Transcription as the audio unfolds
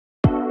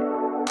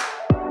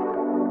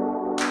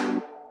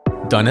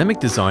Dynamic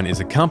Design is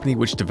a company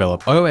which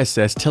developed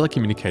OSS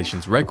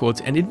telecommunications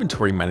records and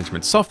inventory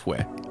management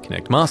software,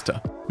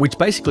 ConnectMaster, which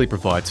basically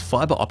provides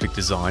fiber optic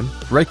design,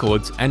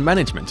 records, and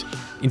management,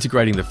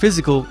 integrating the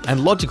physical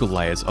and logical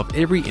layers of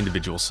every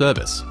individual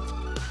service.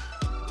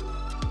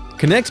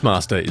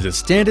 ConnectMaster is a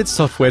standard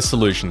software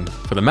solution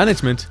for the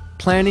management,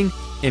 planning,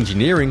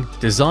 engineering,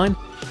 design,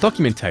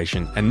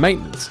 documentation, and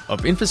maintenance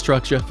of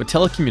infrastructure for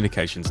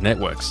telecommunications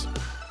networks.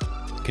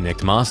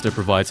 ConnectMaster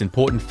provides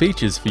important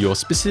features for your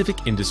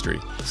specific industry,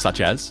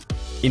 such as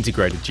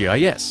integrated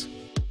GIS,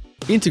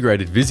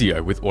 integrated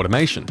Visio with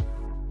automation,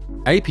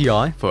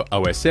 API for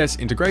OSS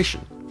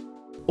integration,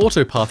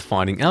 auto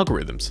pathfinding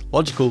algorithms,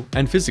 logical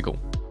and physical,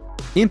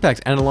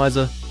 impact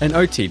analyzer, and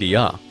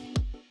OTDR.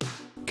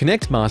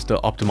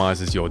 ConnectMaster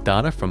optimizes your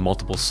data from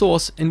multiple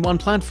sources in one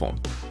platform.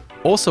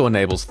 Also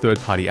enables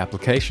third-party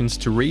applications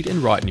to read and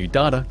write new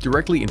data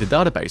directly into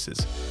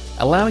databases,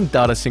 allowing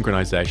data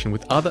synchronization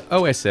with other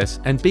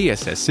OSS and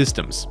BSS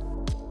systems.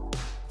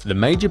 The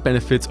major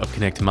benefits of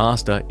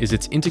ConnectMaster is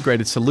its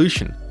integrated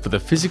solution for the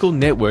physical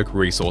network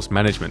resource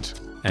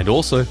management, and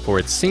also for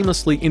its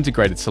seamlessly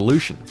integrated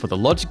solution for the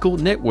logical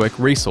network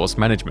resource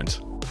management.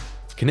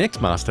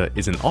 ConnectMaster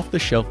is an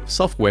off-the-shelf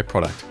software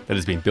product that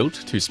has been built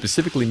to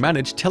specifically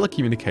manage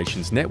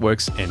telecommunications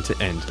networks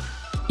end-to-end.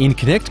 In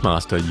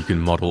ConnectMaster, you can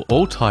model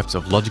all types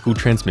of logical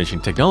transmission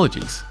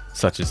technologies,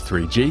 such as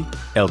 3G,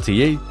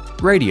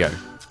 LTE, radio,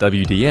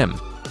 WDM,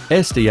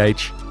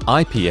 SDH,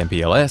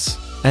 IP/MPLS,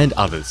 and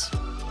others.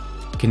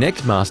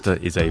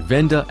 ConnectMaster is a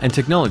vendor and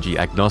technology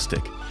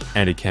agnostic,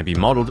 and it can be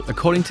modeled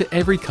according to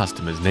every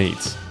customer's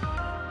needs.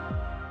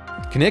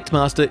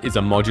 ConnectMaster is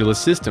a modular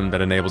system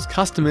that enables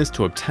customers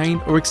to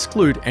obtain or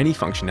exclude any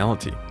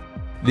functionality.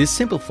 This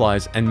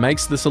simplifies and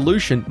makes the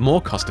solution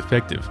more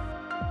cost-effective.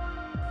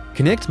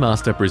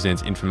 ConnectMaster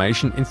presents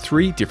information in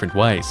 3 different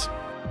ways.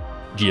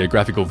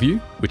 Geographical view,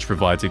 which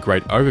provides a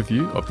great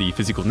overview of the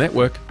physical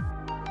network.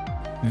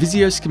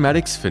 Visio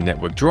schematics for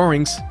network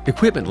drawings,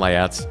 equipment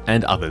layouts,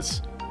 and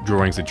others.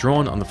 Drawings are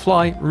drawn on the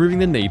fly, removing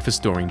the need for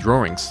storing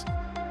drawings.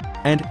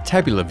 And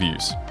tabular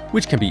views,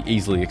 which can be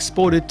easily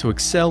exported to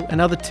Excel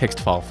and other text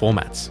file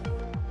formats.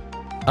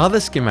 Other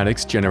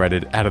schematics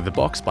generated out of the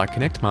box by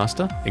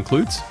ConnectMaster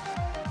includes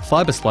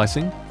fiber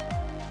splicing,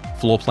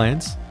 floor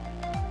plans,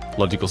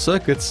 logical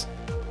circuits,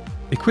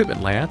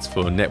 equipment layouts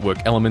for network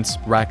elements,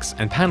 racks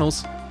and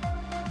panels,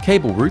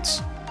 cable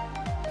routes,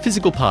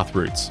 physical path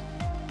routes.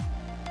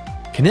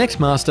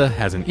 ConnectMaster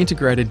has an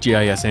integrated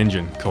GIS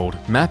engine called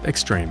Map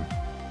Extreme.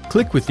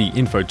 Click with the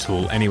info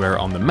tool anywhere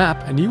on the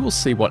map and you will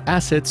see what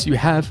assets you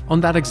have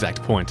on that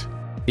exact point.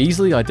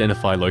 Easily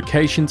identify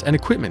locations and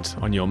equipment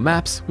on your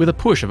maps with a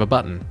push of a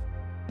button.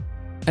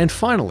 And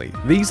finally,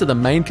 these are the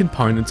main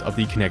components of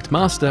the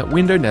ConnectMaster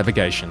window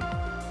navigation.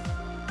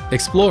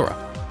 Explorer,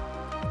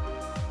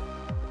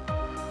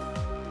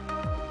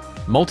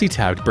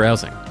 multi-tabbed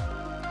browsing,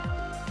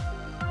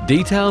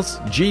 Details,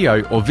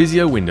 Geo or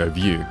Visio window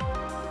view,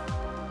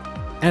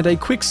 and a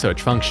quick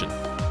search function.